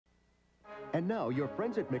And now your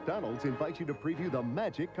friends at McDonald's invite you to preview the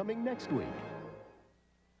magic coming next week.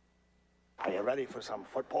 Are you ready for some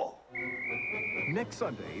football? Next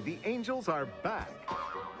Sunday, the Angels are back.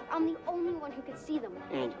 I'm the only one who could see them.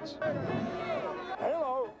 Angels.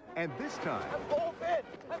 Hello. And this time,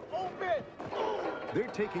 I'm open. they're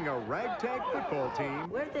taking a ragtag football team.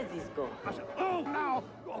 Where does this go? Oh, no.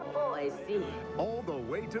 Oh, I see. All the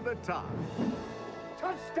way to the top.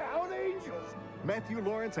 Touchdown, Angels. Matthew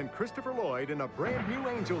Lawrence and Christopher Lloyd in a brand new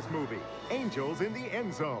Angels movie, Angels in the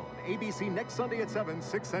End Zone. ABC next Sunday at 7,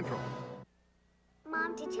 6 Central.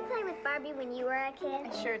 Mom, did you play with Barbie when you were a kid?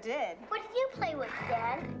 I sure did. What did you play with,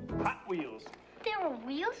 Dad? Hot Wheels. There were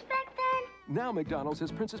wheels back then? Now McDonald's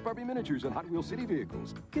has Princess Barbie miniatures and Hot Wheels City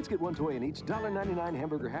vehicles. Kids get one toy in each $1.99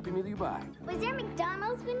 hamburger Happy Meal you buy. Was there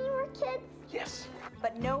McDonald's when you were kids? Yes.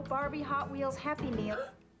 But no Barbie Hot Wheels Happy Meal.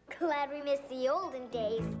 Glad we missed the olden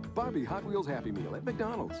days. Barbie Hot Wheels Happy Meal at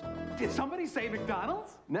McDonald's. Did somebody say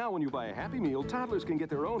McDonald's? Now when you buy a Happy Meal, toddlers can get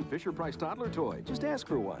their own Fisher-Price toddler toy. Just ask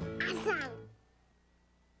for one. Awesome.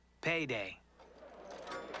 Payday.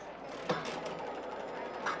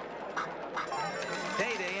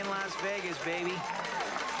 Payday in Las Vegas, baby.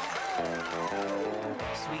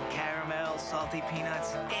 Sweet caramel, salty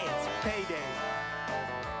peanuts. It's payday.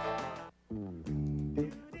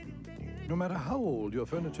 No matter how old your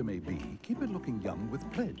furniture may be, keep it looking young with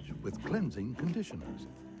Pledge, with cleansing conditioners.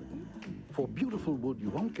 For beautiful wood you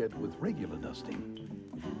won't get with regular dusting.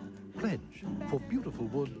 Pledge, for beautiful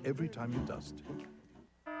wood every time you dust.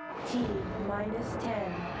 T minus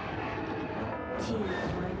 10. T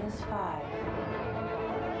minus 5.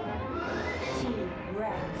 T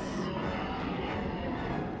Rex.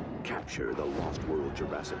 Capture the Lost World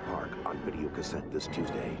Jurassic Park on video cassette this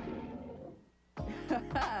Tuesday.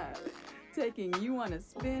 Taking you on a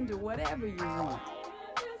spin to whatever you want.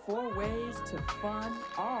 4 ways to fun,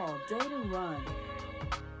 all day to run.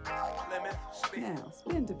 Plymouth spin. Now,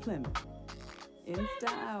 spin to Plymouth. In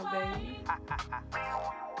style, baby. Come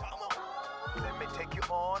on. Let me take you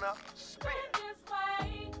on a spin.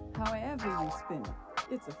 However you spin it,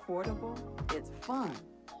 it's affordable, it's fun.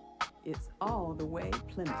 It's all the way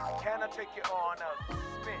Plymouth. Can I take you on a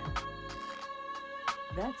spin?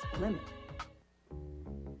 That's Plymouth.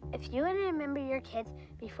 If you want to remember your kids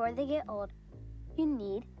before they get old, you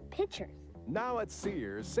need pictures. Now at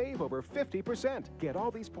Sears, save over 50%. Get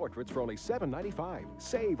all these portraits for only $7.95.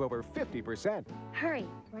 Save over 50%. Hurry,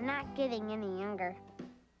 we're not getting any younger.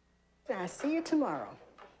 I'll see you tomorrow.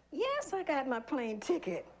 Yes, I got my plane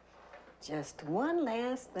ticket. Just one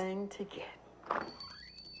last thing to get.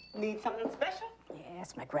 Need something special?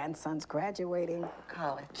 Yes, my grandson's graduating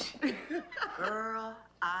college. Girl,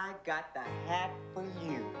 I got the hat for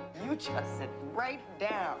you. You just sit right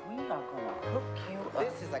down. We are gonna hook you up.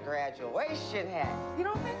 This is a graduation hat. You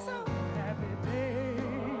don't think so? Happy day.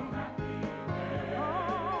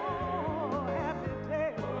 Oh, happy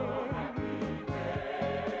day.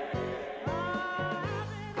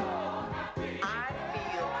 I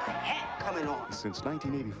feel a hat coming on. Since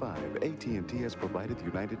 1985, AT&T has provided the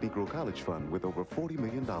United Negro College Fund with over $40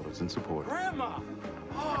 million in support. Grandma!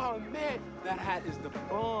 Oh, man, that hat is the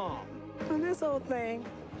bomb. And this old thing?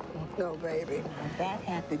 No, baby. That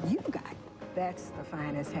hat that you got, that's the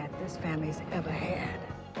finest hat this family's ever had.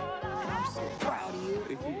 And I'm so proud of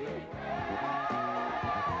you.